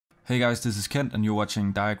Hey guys, this is Kent and you're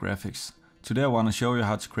watching DiaGraphics. Today I want to show you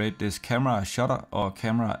how to create this camera shutter or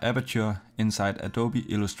camera aperture inside Adobe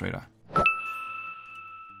Illustrator.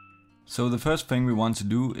 So the first thing we want to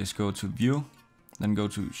do is go to View, then go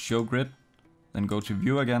to Show Grid, then go to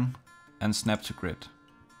View again and Snap to Grid.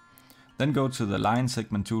 Then go to the Line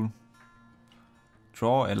Segment tool.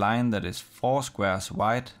 Draw a line that is 4 squares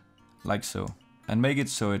wide, like so, and make it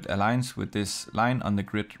so it aligns with this line on the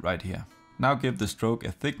grid right here. Now give the stroke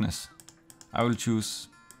a thickness. I will choose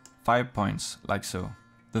 5 points, like so.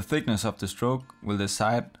 The thickness of the stroke will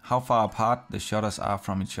decide how far apart the shutters are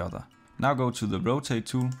from each other. Now go to the Rotate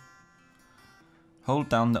tool. Hold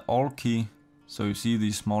down the Alt key so you see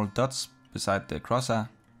these small dots beside the crosshair.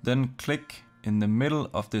 Then click in the middle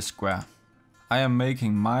of this square. I am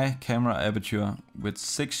making my camera aperture with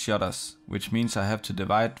 6 shutters, which means I have to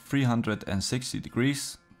divide 360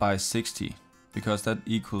 degrees by 60, because that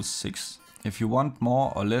equals 6. If you want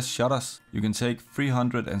more or less shutters, you can take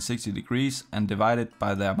 360 degrees and divide it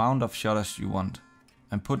by the amount of shutters you want,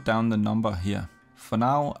 and put down the number here. For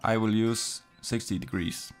now I will use 60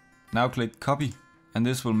 degrees. Now click Copy, and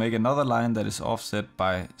this will make another line that is offset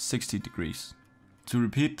by 60 degrees. To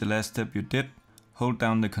repeat the last step you did, hold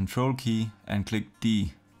down the Control key and click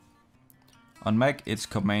D. On Mac it's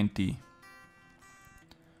Command D.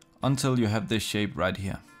 Until you have this shape right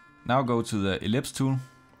here. Now go to the Ellipse tool.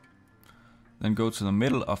 Then go to the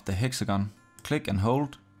middle of the hexagon. Click and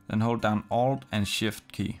hold. Then hold down Alt and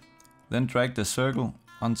Shift key. Then drag the circle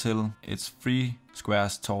until it's 3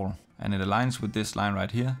 squares tall. And it aligns with this line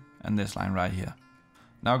right here and this line right here.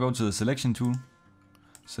 Now go to the Selection tool.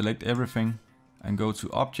 Select everything and go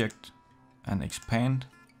to Object and Expand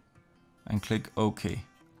and click OK.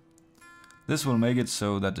 This will make it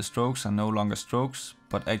so that the strokes are no longer strokes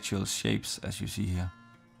but actual shapes, as you see here.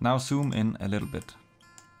 Now zoom in a little bit.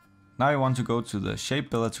 Now you want to go to the Shape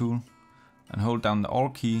Builder tool and hold down the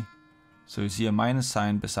Alt key so you see a minus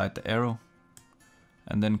sign beside the arrow,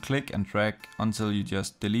 and then click and drag until you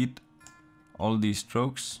just delete all these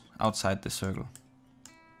strokes outside the circle,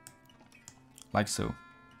 like so.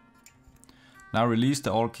 Now release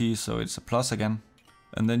the Alt key so it's a plus again,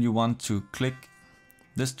 and then you want to click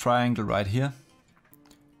this triangle right here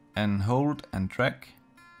and hold and drag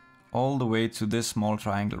all the way to this small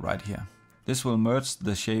triangle right here. This will merge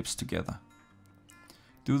the shapes together.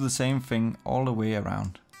 Do the same thing all the way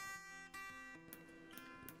around.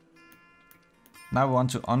 Now we want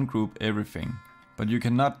to ungroup everything, but you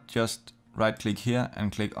cannot just right click here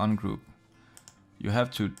and click ungroup. You have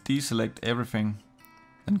to deselect everything,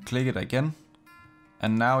 then click it again,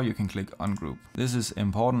 and now you can click ungroup. This is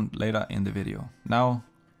important later in the video. Now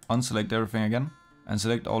unselect everything again and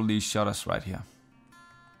select all these shutters right here.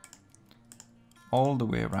 All the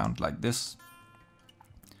way around like this.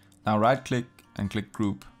 Now right click and click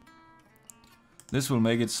group. This will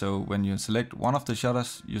make it so when you select one of the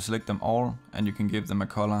shutters, you select them all and you can give them a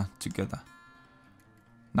color together.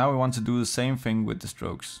 Now we want to do the same thing with the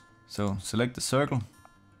strokes. So select the circle,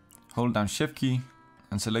 hold down Shift key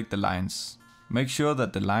and select the lines. Make sure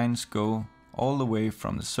that the lines go all the way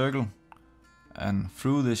from the circle and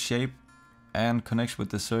through this shape and connects with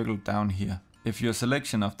the circle down here. If your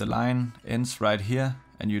selection of the line ends right here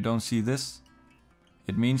and you don't see this,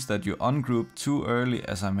 it means that you ungrouped too early,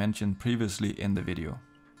 as I mentioned previously in the video.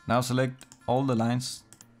 Now select all the lines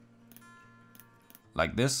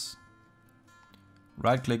like this,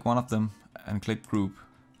 right click one of them and click group.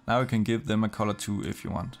 Now you can give them a color too if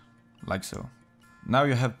you want, like so. Now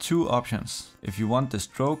you have two options. If you want the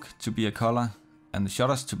stroke to be a color and the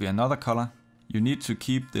shutters to be another color, you need to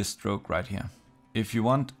keep this stroke right here. If you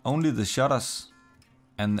want only the shutters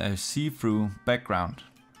and a see-through background,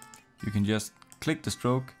 you can just click the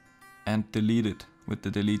stroke and delete it with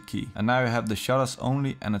the delete key. And now you have the shutters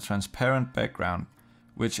only and a transparent background,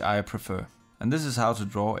 which I prefer. And this is how to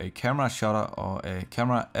draw a camera shutter or a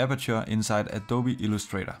camera aperture inside Adobe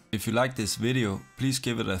Illustrator. If you like this video, please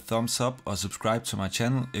give it a thumbs up or subscribe to my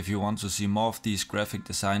channel if you want to see more of these graphic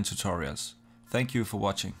design tutorials. Thank you for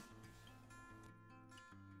watching.